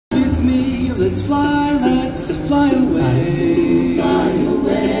me, let's fly away. Fly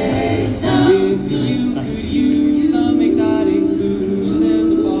away. Sounds for you, could use some exotic booze. There's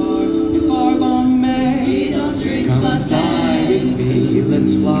a bar in Bar Bombay. We don't drink Come fly with me,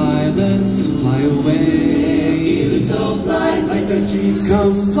 let's fly away. Feeling so fly like a Jesus.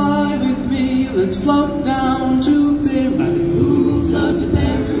 Come fly with me, let's float down to Peru. Float to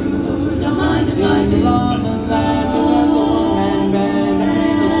Peru, don't mind if I do. Along the land, but there's a one-man band,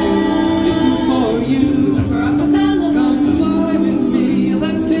 and a tune is good for you. For a capella. Come fly with me,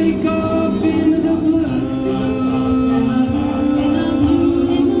 let's take off into the blue. In the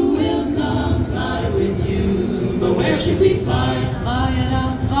blue, we'll come fly with you. But where should we fly? Fly it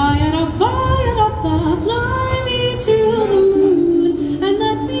up, fly it up, fly it up, fly me to the moon, and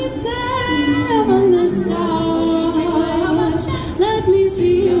let me play among the stars. Let me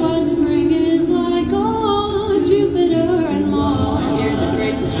see what spring is like on Jupiter and Mars.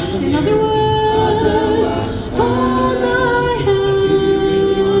 In other words, hold my hand.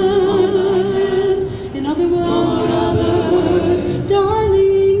 In other words,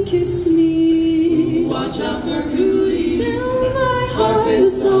 darling, kiss me. Watch out for cooties. Fill my heart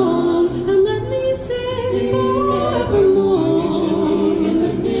with song, and let me sing forevermore.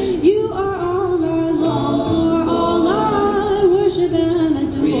 You are all our Lord, all I worship and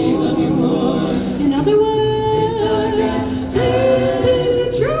adore. We love you more. In other words, please be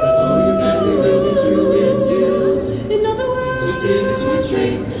true. In other words,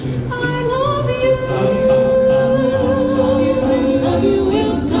 I love you. Love you,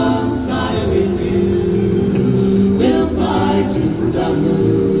 we'll come fly with you. We'll fly to the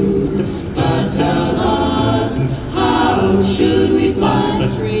moon. Tell us, how should we fly?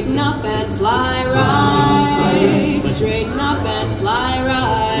 Straighten up and fly right. Straighten up and fly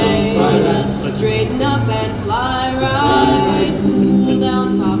right. Straighten up and fly right. Cool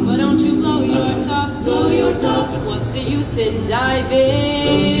down, Papa, don't you blow your top. Blow your top. What's the use in diving?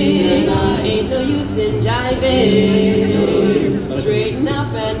 Ain't no use in jiving. Straighten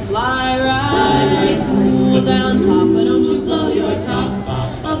up and fly right. Cool down, Papa, don't you blow your top.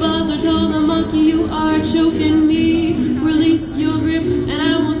 A buzzard told the monkey, you are choking me. Release your grip and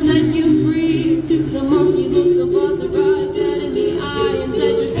I will set you free. The monkey looked the buzzard right dead in the eye and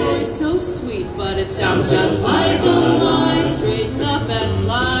said, your story's so sweet, but it sounds just like a lie. Straighten up and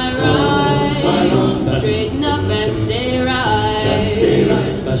fly right. Straighten up and stay right.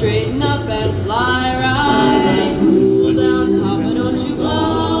 Straighten up and fly right. Cool down, Papa, don't you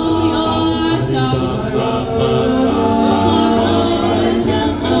blow your top.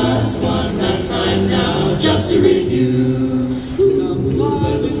 Tell us one last time now, just to review. Come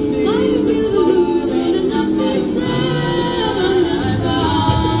fly with me, let's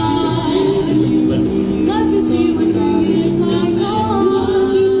Let me see what God is like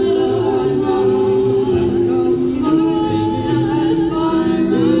on Jupiter and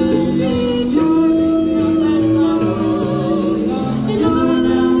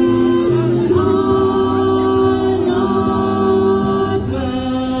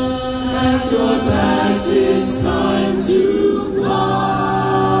it's time to